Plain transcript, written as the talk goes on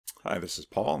Hi, this is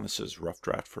Paul, and this is Rough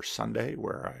Draft for Sunday,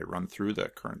 where I run through the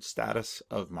current status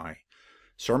of my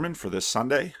sermon for this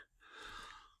Sunday.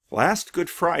 Last Good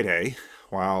Friday,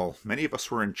 while many of us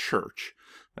were in church,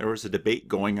 there was a debate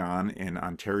going on in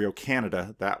Ontario,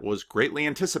 Canada that was greatly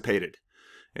anticipated.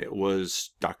 It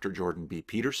was Dr. Jordan B.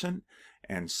 Peterson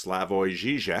and Slavoj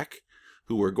Zizek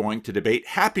who were going to debate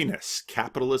happiness,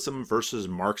 capitalism versus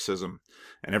Marxism.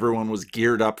 And everyone was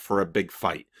geared up for a big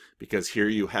fight, because here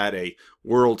you had a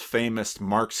world-famous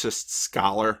Marxist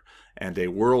scholar and a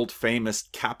world-famous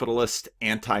capitalist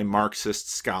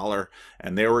anti-Marxist scholar,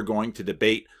 and they were going to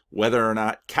debate whether or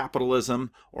not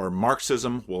capitalism or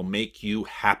Marxism will make you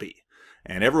happy.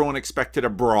 And everyone expected a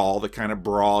brawl, the kind of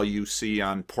brawl you see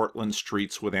on Portland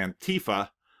streets with Antifa,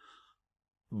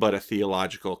 but a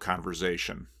theological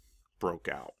conversation broke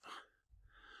out.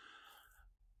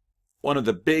 One of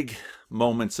the big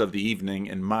moments of the evening,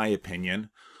 in my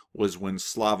opinion, was when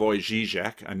Slavoj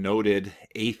Zizek, a noted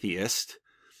atheist,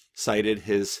 cited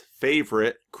his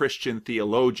favorite Christian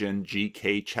theologian,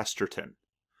 G.K. Chesterton.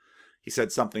 He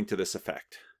said something to this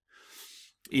effect: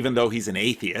 even though he's an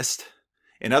atheist,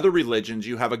 in other religions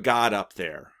you have a God up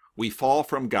there. We fall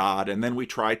from God, and then we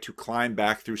try to climb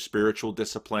back through spiritual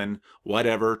discipline,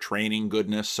 whatever, training,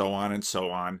 goodness, so on and so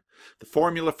on. The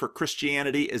formula for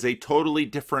Christianity is a totally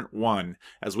different one,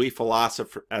 as we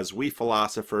philosophers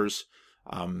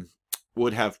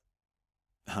would have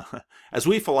as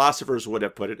we philosophers would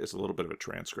have put it. It's a little bit of a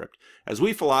transcript. As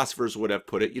we philosophers would have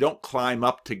put it, you don't climb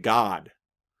up to God.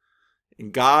 In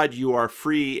God, you are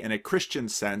free in a Christian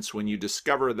sense when you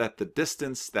discover that the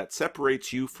distance that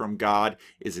separates you from God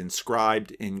is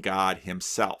inscribed in God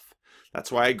himself.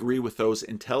 That's why I agree with those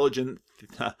intelligent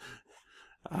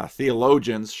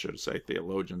theologians,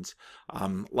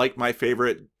 like my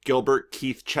favorite Gilbert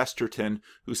Keith Chesterton,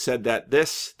 who said that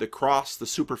the cross,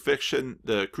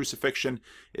 the crucifixion,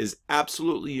 is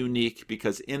absolutely unique,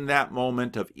 because in that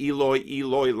moment of Eloi,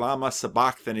 Eloi, lama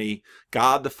sabachthani,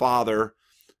 God the Father,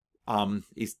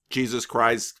 Jesus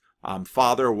cries,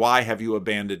 Father, why have you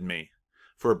abandoned me?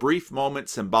 For a brief moment,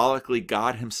 symbolically,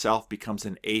 God himself becomes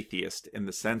an atheist, in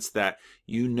the sense that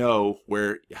you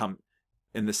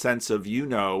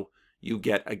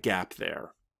get a gap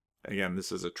there. Again,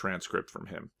 this is a transcript from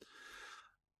him.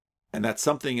 And that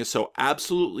something is so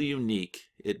absolutely unique,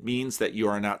 it means that you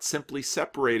are not simply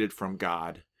separated from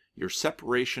God. Your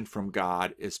separation from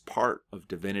God is part of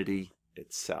divinity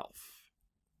itself.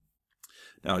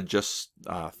 Now, just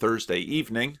Thursday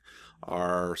evening,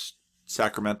 our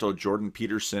Sacramento Jordan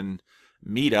Peterson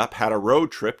meetup had a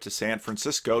road trip to San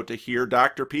Francisco to hear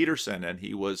Dr. Peterson, and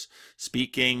he was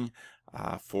speaking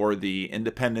for the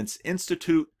Independence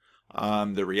Institute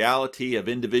on the reality of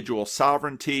individual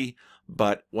sovereignty.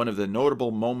 But one of the notable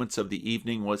moments of the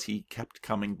evening was he kept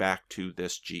coming back to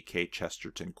this G.K.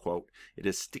 Chesterton quote. It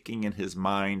is sticking in his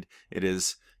mind.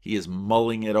 He is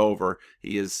mulling it over.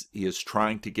 He is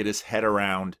trying to get his head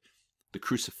around the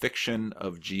crucifixion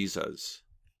of Jesus.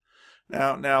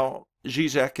 Now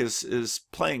Zizek is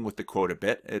playing with the quote a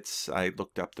bit. I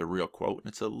looked up the real quote,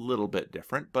 and it's a little bit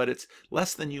different, but it's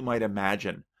less than you might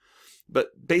imagine.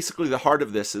 But basically the heart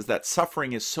of this is that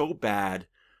suffering is so bad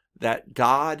that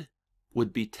God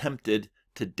would be tempted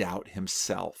to doubt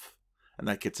himself. And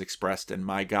that gets expressed in,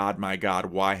 my God,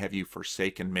 why have you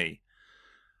forsaken me?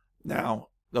 Now,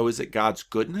 though, is it God's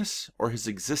goodness or his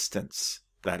existence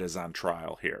that is on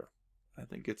trial here? I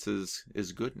think it's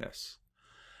his goodness.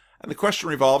 And the question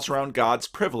revolves around God's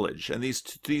privilege, and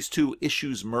these two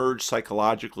issues merge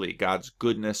psychologically: God's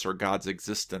goodness or God's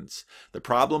existence. The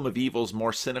problem of evil's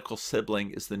more cynical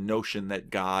sibling is the notion that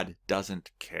God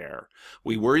doesn't care.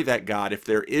 We worry that God, if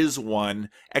there is one,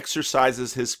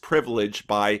 exercises his privilege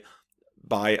by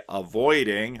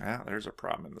avoiding... there's a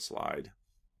problem in the slide.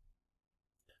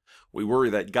 We worry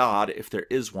that God, if there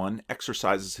is one,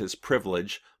 exercises his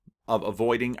privilege of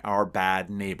avoiding our bad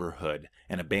neighborhood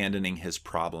and abandoning his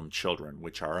problem children,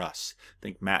 which are us.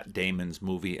 Think Matt Damon's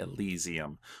movie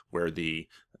Elysium, where the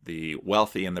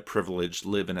wealthy and the privileged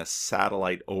live in a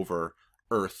satellite over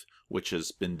Earth, which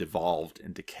has been devolved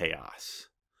into chaos.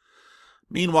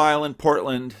 Meanwhile, in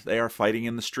Portland, they are fighting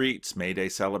in the streets. May Day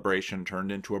celebration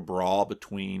turned into a brawl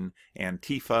between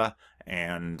Antifa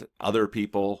and other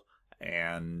people,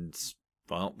 and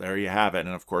well, there you have it.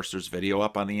 And of course, there's video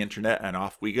up on the internet, and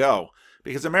off we go.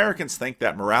 Because Americans think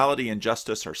that morality and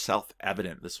justice are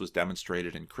self-evident. This was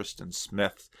demonstrated in Christian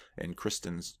Smith's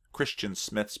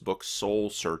book Soul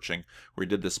Searching, where he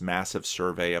did this massive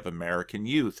survey of American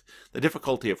youth. The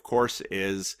difficulty, of course,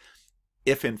 is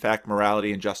If in fact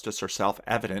morality and justice are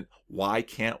self-evident, why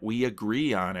can't we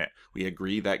agree on it? We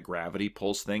agree that gravity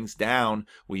pulls things down.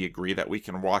 We agree that we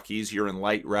can walk easier in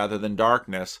light rather than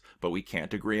darkness, but we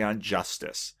can't agree on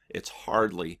justice. It's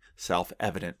hardly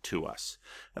self-evident to us.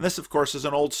 And this, of course, is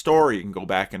an old story. You can go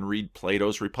back and read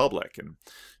Plato's Republic. And,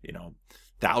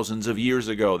 thousands of years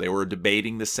ago, they were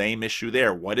debating the same issue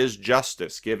there. What is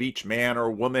justice? Give each man or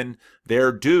woman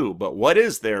their due. But what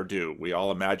is their due? We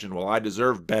all imagine, well, I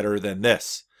deserve better than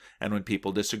this. And when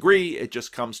people disagree, it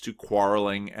just comes to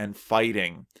quarreling and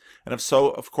fighting. And if so,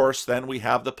 of course, then we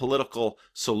have the political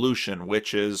solution,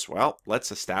 which is, well,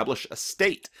 let's establish a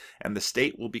state. And the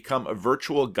state will become a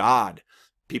virtual god.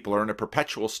 People are in a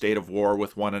perpetual state of war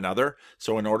with one another.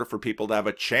 So in order for people to have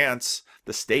a chance,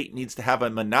 the state needs to have a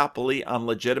monopoly on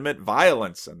legitimate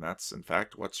violence. And that's, in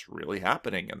fact, what's really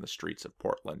happening in the streets of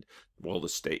Portland. Will the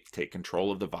state take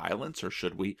control of the violence, or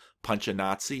should we punch a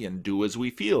Nazi and do as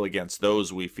we feel against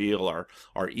those we feel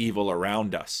are evil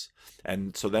around us?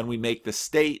 And so then we make the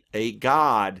state a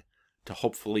god to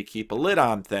hopefully keep a lid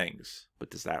on things.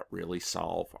 But does that really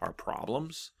solve our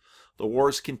problems? The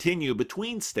wars continue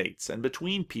between states and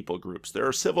between people groups. There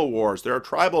are civil wars, there are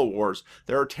tribal wars,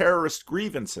 there are terrorist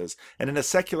grievances. And in a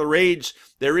secular age,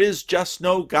 there is just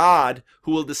no God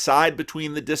who will decide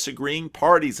between the disagreeing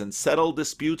parties and settle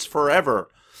disputes forever.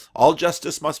 All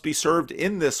justice must be served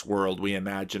in this world, we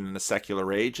imagine, in a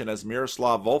secular age. And as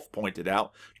Miroslav Volf pointed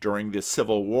out during the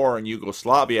civil war in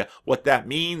Yugoslavia, what that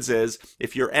means is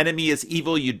if your enemy is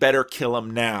evil, you'd better kill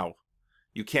him now.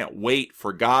 You can't wait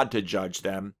for God to judge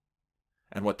them.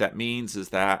 And what that means is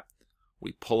that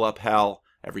we pull up hell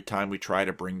every time we try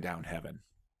to bring down heaven.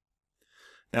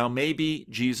 Now, maybe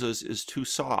Jesus is too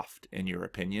soft, in your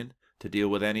opinion, to deal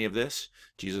with any of this.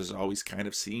 Jesus always kind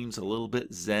of seems a little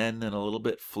bit zen and a little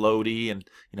bit floaty and,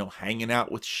 hanging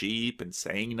out with sheep and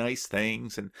saying nice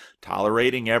things and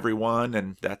tolerating everyone.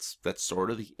 And that's sort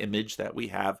of the image that we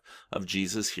have of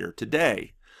Jesus here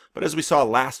today. But as we saw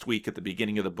last week at the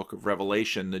beginning of the book of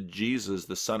Revelation, the Jesus,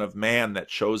 the Son of Man that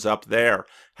shows up there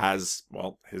has,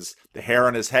 the hair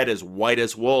on his head is white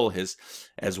as wool,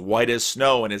 as white as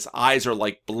snow, and his eyes are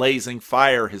like blazing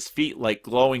fire, his feet like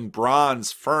glowing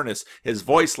bronze furnace, his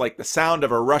voice like the sound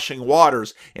of a rushing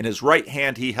waters. In his right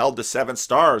hand he held the 7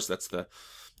 stars. That's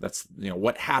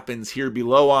what happens here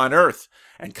below on earth.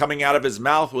 And coming out of his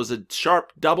mouth was a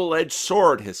sharp double-edged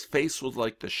sword. His face was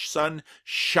like the sun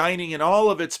shining in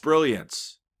all of its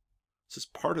brilliance. This is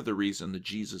part of the reason the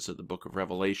Jesus of the book of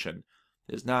Revelation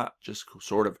is not just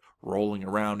sort of rolling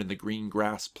around in the green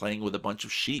grass playing with a bunch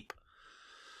of sheep.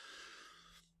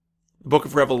 The book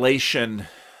of Revelation,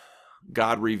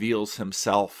 God reveals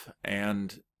himself,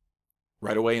 and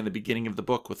right away in the beginning of the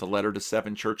book with the letter to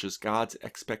 7 churches, God's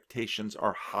expectations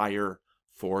are higher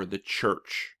for the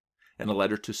church. In a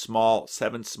letter to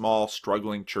 7 small,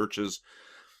 struggling churches,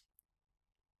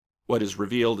 what is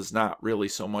revealed is not really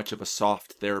so much of a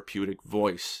soft, therapeutic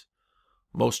voice.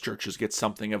 Most churches get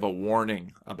something of a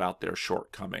warning about their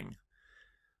shortcoming.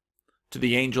 To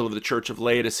the angel of the church of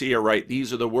Laodicea write,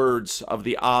 "These are the words of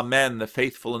the Amen, the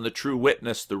faithful and the true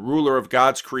witness, the ruler of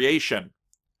God's creation.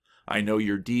 I know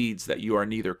your deeds, that you are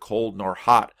neither cold nor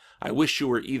hot. I wish you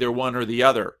were either one or the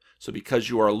other. So because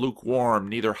you are lukewarm,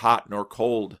 neither hot nor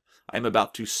cold, I am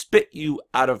about to spit you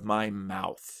out of my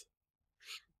mouth."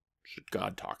 Should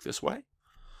God talk this way?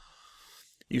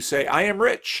 You say, "I am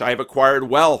rich, I have acquired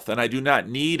wealth, and I do not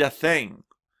need a thing."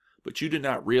 But you do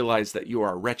not realize that you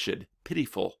are wretched,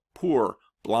 pitiful, poor,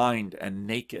 blind, and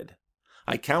naked.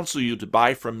 I counsel you to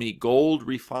buy from me gold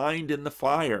refined in the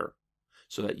fire,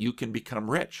 so that you can become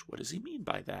rich. What does he mean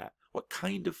by that? What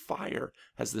kind of fire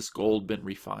has this gold been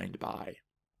refined by?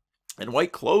 And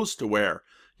white clothes to wear.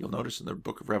 You'll notice in the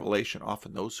book of Revelation,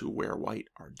 often those who wear white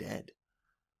are dead.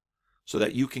 So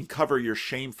that you can cover your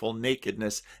shameful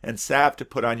nakedness, and salve to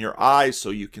put on your eyes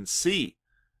so you can see,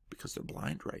 because they're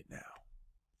blind right now.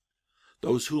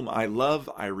 Those whom I love,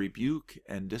 I rebuke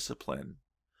and discipline.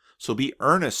 So be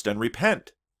earnest and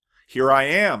repent. Here I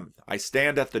am. I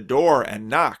stand at the door and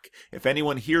knock. If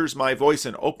anyone hears my voice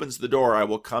and opens the door, I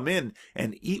will come in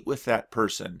and eat with that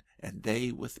person, and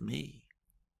they with me.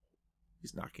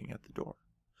 He's knocking at the door.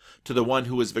 To the one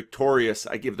who is victorious,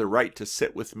 I give the right to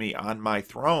sit with me on my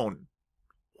throne.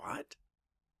 What?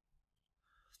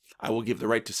 I will give the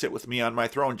right to sit with me on my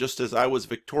throne, just as I was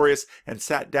victorious and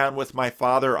sat down with my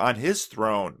Father on his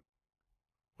throne.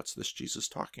 What's this Jesus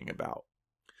talking about?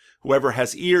 Whoever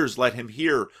has ears, let him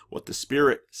hear what the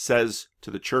Spirit says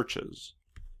to the churches.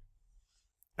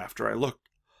 After I looked,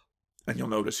 and you'll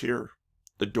notice here,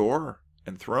 the door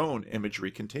and throne imagery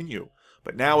continue.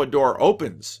 But now a door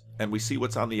opens, and we see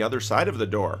what's on the other side of the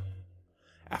door.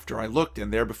 After I looked,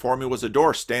 and there before me was a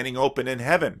door standing open in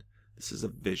heaven. This is a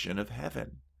vision of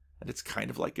heaven, and it's kind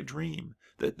of like a dream.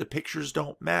 The pictures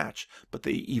don't match, but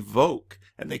they evoke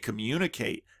and they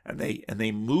communicate and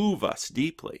they move us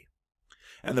deeply.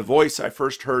 And the voice I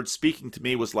first heard speaking to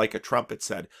me was like a trumpet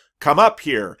said, "Come up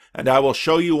here, and I will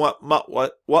show you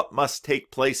what must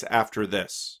take place after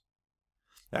this."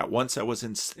 At once I was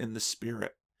in the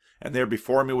Spirit, and there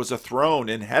before me was a throne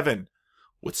in heaven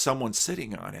with someone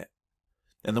sitting on it.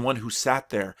 And the one who sat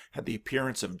there had the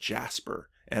appearance of jasper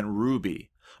and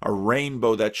ruby. A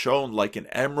rainbow that shone like an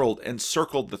emerald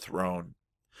encircled the throne.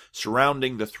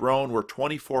 Surrounding the throne were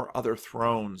 24 other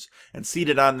thrones, and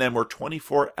seated on them were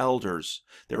 24 elders.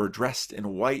 They were dressed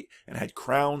in white and had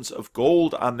crowns of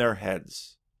gold on their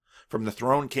heads. From the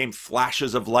throne came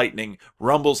flashes of lightning,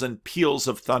 rumbles and peals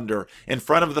of thunder. In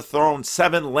front of the throne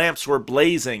 7 lamps were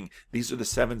blazing. These are the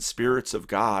 7 spirits of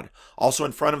God. Also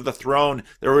in front of the throne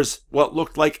there was what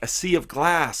looked like a sea of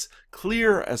glass,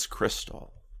 clear as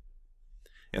crystal.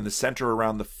 In the center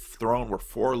around the throne were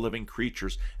 4 living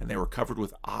creatures, and they were covered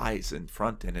with eyes in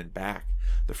front and in back.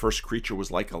 The first creature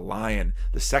was like a lion,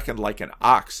 the second like an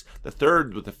ox, the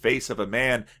third with the face of a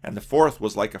man, and the fourth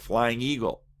was like a flying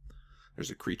eagle. There's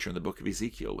a creature in the book of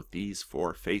Ezekiel with these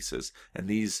 4 faces, and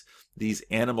these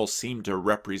animals seem to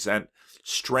represent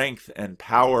strength and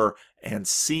power and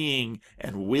seeing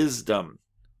and wisdom,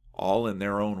 all in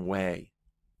their own way.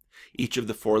 Each of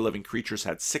the 4 living creatures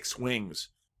had 6 wings,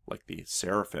 like the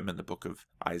seraphim in the book of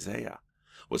Isaiah,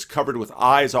 was covered with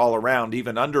eyes all around,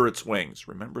 even under its wings.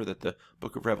 Remember that the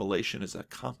book of Revelation is a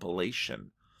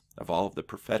compilation of all of the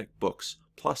prophetic books,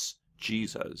 plus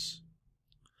Jesus.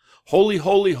 Holy,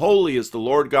 holy, holy is the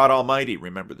Lord God Almighty.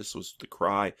 Remember, this was the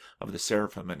cry of the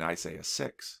seraphim in Isaiah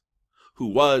 6. Who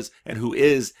was, and who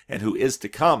is to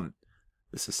come.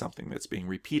 This is something that's being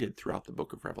repeated throughout the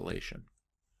book of Revelation.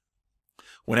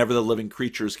 Whenever the living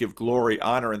creatures give glory,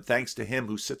 honor, and thanks to him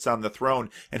who sits on the throne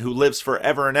and who lives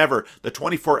forever and ever, the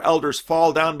 24 elders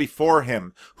fall down before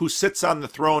him who sits on the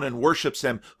throne and worships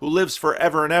him who lives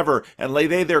forever and ever, and lay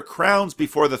they their crowns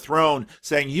before the throne,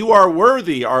 saying, "You are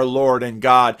worthy, our Lord and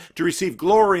God, to receive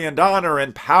glory and honor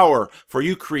and power, for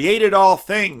you created all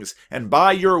things, and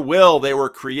by your will they were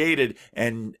created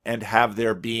and have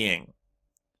their being."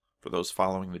 For those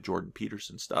following the Jordan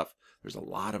Peterson stuff, there's a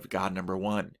lot of God number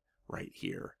 1 right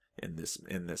here in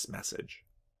this message.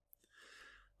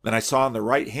 Then I saw on the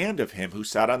right hand of him who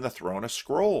sat on the throne a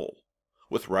scroll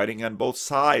with writing on both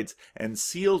sides and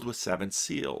sealed with 7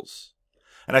 seals.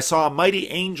 And I saw a mighty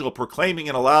angel proclaiming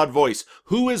in a loud voice,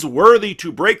 "Who is worthy to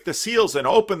break the seals and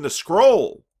open the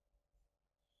scroll?"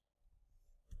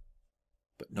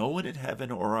 But no one in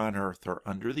heaven or on earth or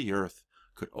under the earth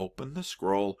could open the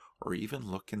scroll or even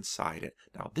look inside it.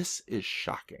 Now this is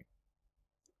shocking,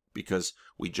 because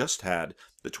we just had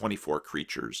the 24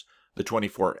 creatures, the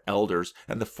 24 elders,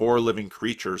 and the 4 living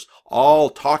creatures all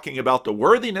talking about the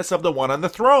worthiness of the one on the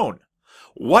throne.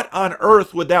 What on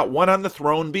earth would that one on the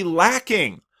throne be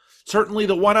lacking? Certainly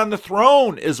the one on the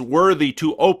throne is worthy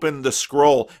to open the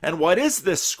scroll. And what is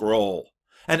this scroll?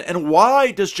 And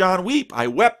why does John weep? I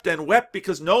wept and wept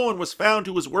because no one was found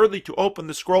who was worthy to open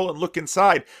the scroll and look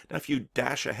inside. Now if you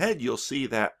dash ahead, you'll see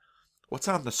that what's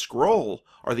on the scroll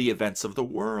are the events of the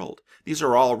world. These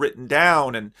are all written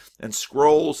down, and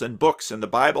scrolls and books in the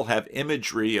Bible have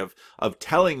imagery of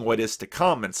telling what is to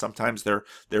come, and sometimes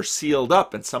they're sealed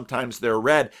up, and sometimes they're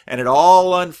read, and it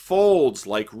all unfolds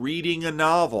like reading a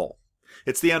novel.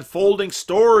 It's the unfolding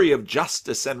story of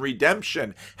justice and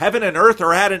redemption. Heaven and earth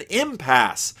are at an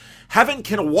impasse. Heaven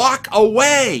can walk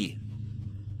away,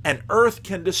 and earth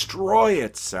can destroy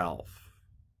itself.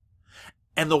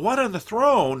 And the one on the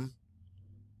throne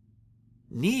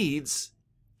needs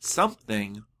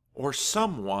something or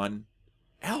someone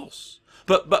else.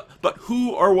 But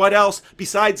who or what else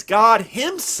besides God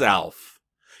himself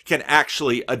can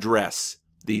actually address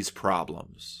these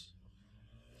problems?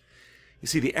 You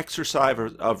see, the exercise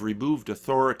of removed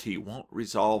authority won't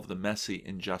resolve the messy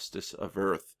injustice of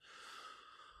earth.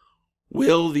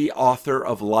 Will the author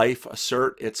of life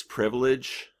assert its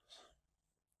privilege?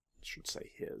 I should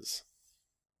say his.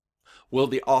 Will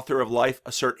the author of life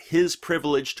assert his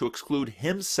privilege to exclude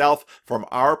himself from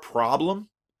our problem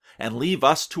and leave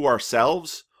us to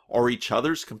ourselves or each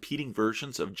other's competing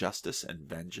versions of justice and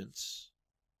vengeance?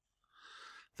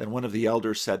 Then one of the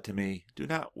elders said to me, "Do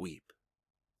not weep.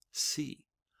 See,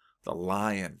 the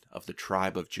Lion of the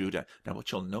tribe of Judah." Now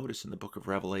what you'll notice in the book of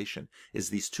Revelation is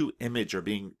these 2 images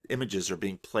are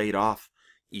being played off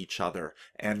each other.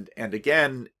 And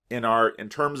again, in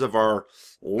terms of our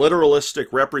literalistic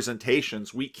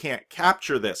representations, we can't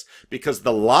capture this because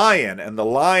the lion, and the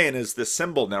lion is the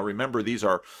symbol. Now remember, these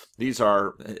are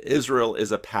Israel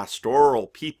is a pastoral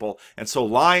people, and so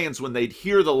lions, when they'd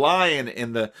hear the lion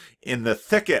in the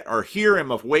thicket or hear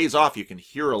him of ways off, you can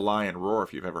hear a lion roar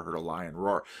if you've ever heard a lion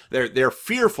roar. They're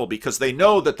fearful because they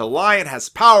know that the lion has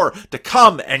power to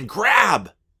come and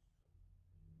grab.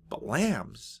 But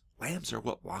lambs are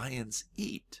what lions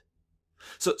eat.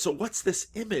 So what's this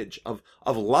image of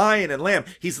lion and lamb?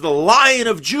 He's the Lion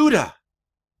of Judah.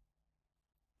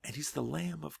 And he's the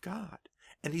Lamb of God.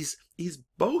 And he's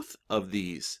both of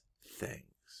these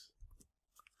things.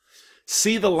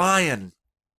 See, the Lion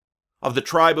of the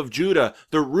tribe of Judah,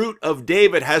 the Root of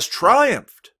David, has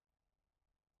triumphed.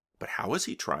 But how has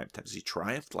he triumphed? Has he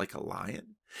triumphed like a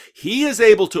lion? He is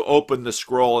able to open the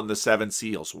scroll and the 7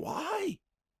 seals. Why?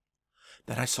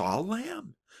 Then I saw a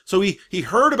lamb. So he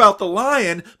heard about the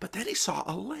lion, but then he saw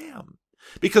a lamb.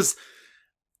 Because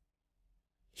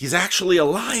he's actually a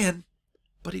lion,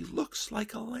 but he looks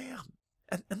like a lamb.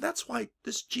 And that's why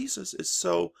this Jesus is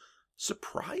so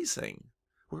surprising.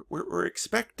 We're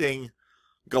expecting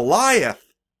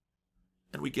Goliath,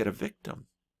 and we get a victim,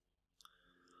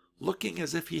 looking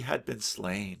as if he had been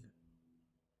slain,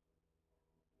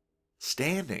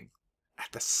 standing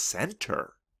at the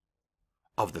center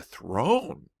of the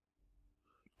throne.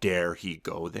 Dare he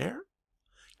go there?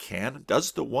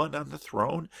 Does the one on the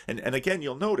throne? And again,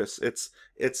 you'll notice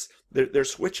they're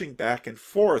switching back and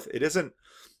forth. It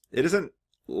isn't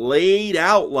laid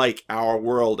out like our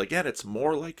world. Again, it's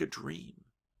more like a dream.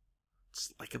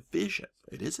 It's like a vision.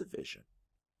 It is a vision.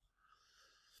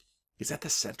 He's at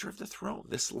the center of the throne,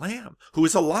 this lamb who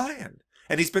is a lion,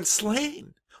 and he's been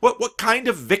slain. What kind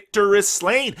of victor is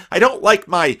slain? I don't like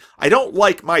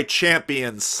my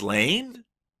champion slain.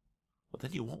 Well,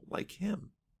 then you won't like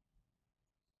him.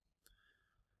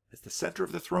 At the center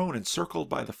of the throne, encircled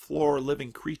by the 4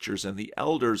 living creatures and the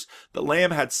elders, the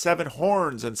Lamb had 7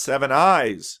 horns and 7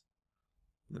 eyes.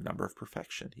 The number of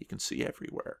perfection. He can see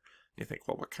everywhere. You think,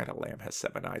 well, what kind of lamb has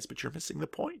 7 eyes? But you're missing the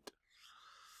point.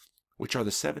 Which are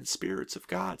the 7 spirits of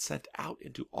God sent out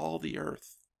into all the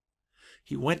earth.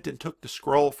 He went and took the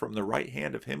scroll from the right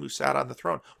hand of him who sat on the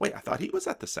throne. Wait, I thought he was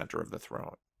at the center of the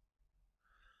throne.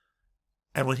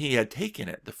 And when he had taken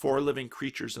it, the 4 living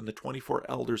creatures and the 24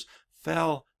 elders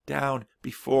fell down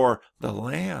before the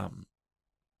Lamb.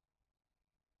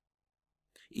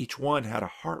 Each one had a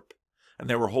harp, and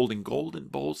they were holding golden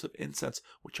bowls of incense,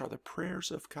 which are the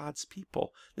prayers of God's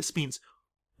people. This means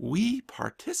we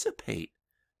participate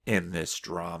in this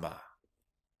drama.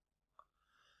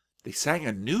 They sang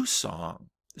a new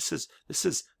song. This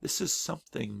is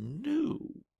something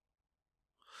new.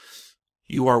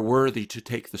 You are worthy to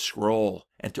take the scroll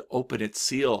and to open its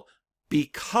seal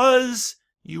because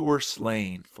you were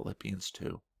slain, Philippians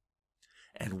 2.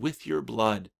 And with your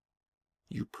blood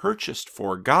you purchased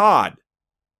for God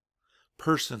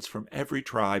persons from every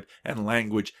tribe and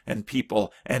language and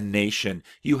people and nation.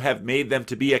 You have made them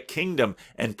to be a kingdom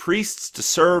and priests to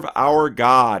serve our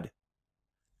God,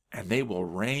 and they will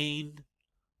reign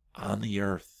on the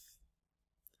earth.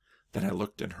 Then I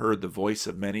looked and heard the voice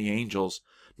of many angels,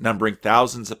 numbering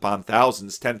thousands upon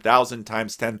thousands, 10,000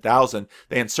 times 10,000.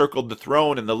 They encircled the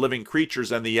throne and the living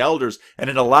creatures and the elders, and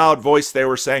in a loud voice they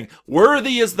were saying,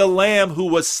 Worthy is the Lamb who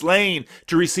was slain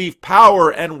to receive power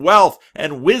and wealth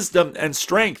and wisdom and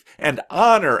strength and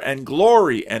honor and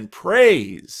glory and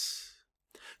praise.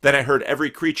 Then I heard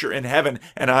every creature in heaven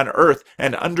and on earth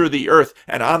and under the earth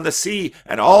and on the sea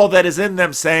and all that is in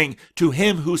them saying, To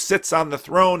him who sits on the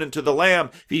throne and to the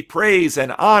Lamb be praise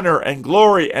and honor and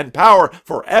glory and power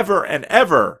forever and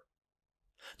ever.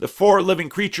 The 4 living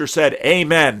creatures said,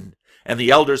 Amen. And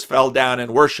the elders fell down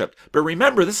and worshipped. But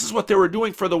remember, this is what they were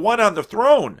doing for the one on the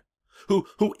throne, who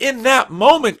in that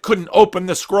moment couldn't open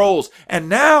the scrolls. And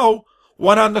now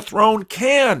one on the throne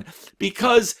can,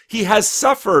 because he has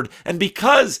suffered and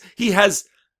because he has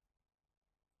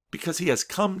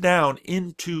come down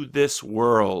into this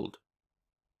world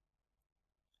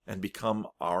and become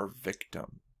our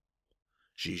victim.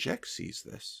 Zizek sees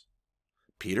this.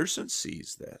 Peterson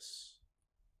sees this.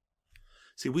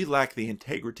 See, we lack the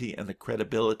integrity and the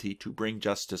credibility to bring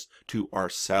justice to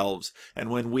ourselves. And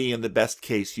when we, in the best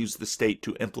case, use the state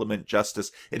to implement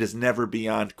justice, it is never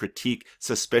beyond critique,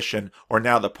 suspicion, or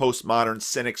now the postmodern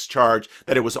cynic's charge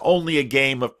that it was only a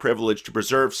game of privilege to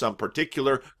preserve some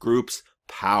particular group's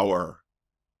power.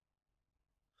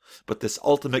 But this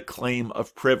ultimate claim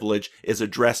of privilege is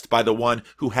addressed by the one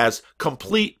who has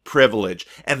complete privilege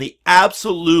and the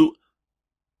absolute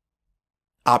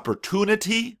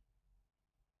opportunity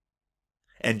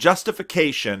and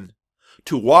justification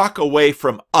to walk away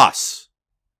from us,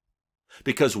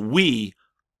 because we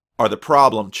are the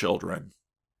problem children.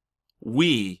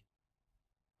 We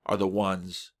are the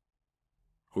ones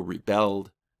who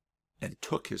rebelled and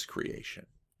took his creation.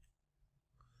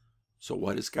 So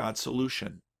what is God's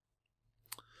solution?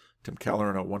 Tim Keller,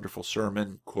 in a wonderful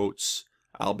sermon, quotes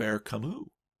Albert Camus,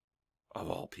 of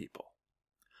all people.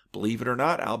 Believe it or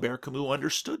not, Albert Camus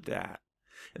understood that.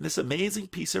 In this amazing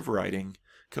piece of writing,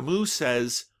 Camus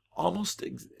says,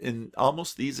 in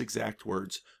almost these exact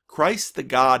words, Christ the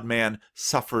God-man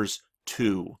suffers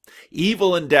too.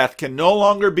 Evil and death can no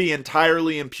longer be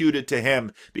entirely imputed to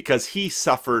him because he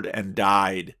suffered and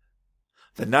died.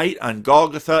 The night on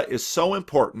Golgotha is so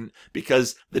important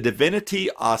because the divinity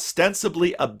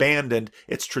ostensibly abandoned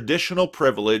its traditional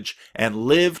privilege and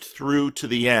lived through to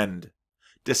the end.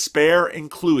 Despair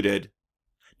included,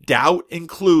 doubt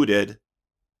included,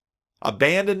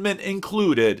 abandonment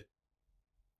included,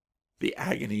 the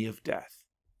agony of death.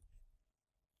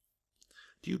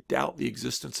 Do you doubt the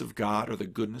existence of God or the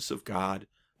goodness of God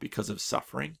because of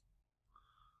suffering?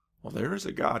 Well, there is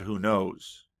a God who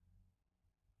knows,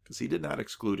 because he did not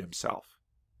exclude himself.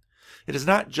 It is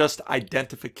not just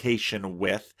identification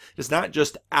with, it is not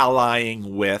just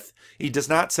allying with. He does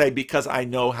not say, because I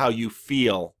know how you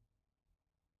feel,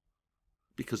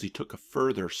 because he took a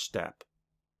further step.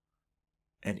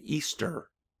 And Easter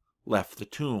left the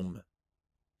tomb.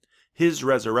 His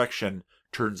resurrection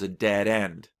turns a dead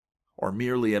end, or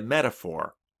merely a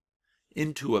metaphor,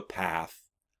 into a path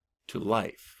to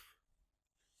life.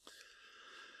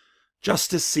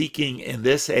 Justice seeking in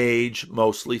this age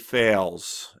mostly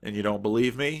fails. And you don't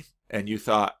believe me? And you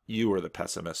thought you were the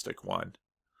pessimistic one.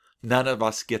 None of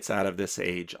us gets out of this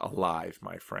age alive,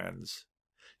 my friends.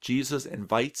 Jesus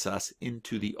invites us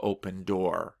into the open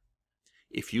door.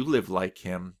 If you live like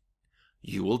him,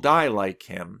 you will die like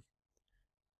him,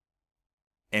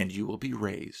 and you will be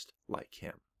raised like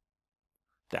him.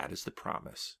 That is the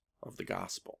promise of the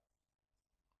gospel.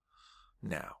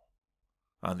 Now,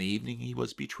 on the evening he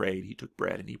was betrayed, he took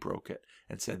bread and he broke it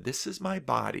and said, "This is my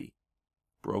body,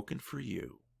 broken for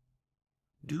you.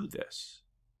 Do this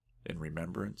in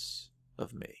remembrance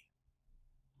of me."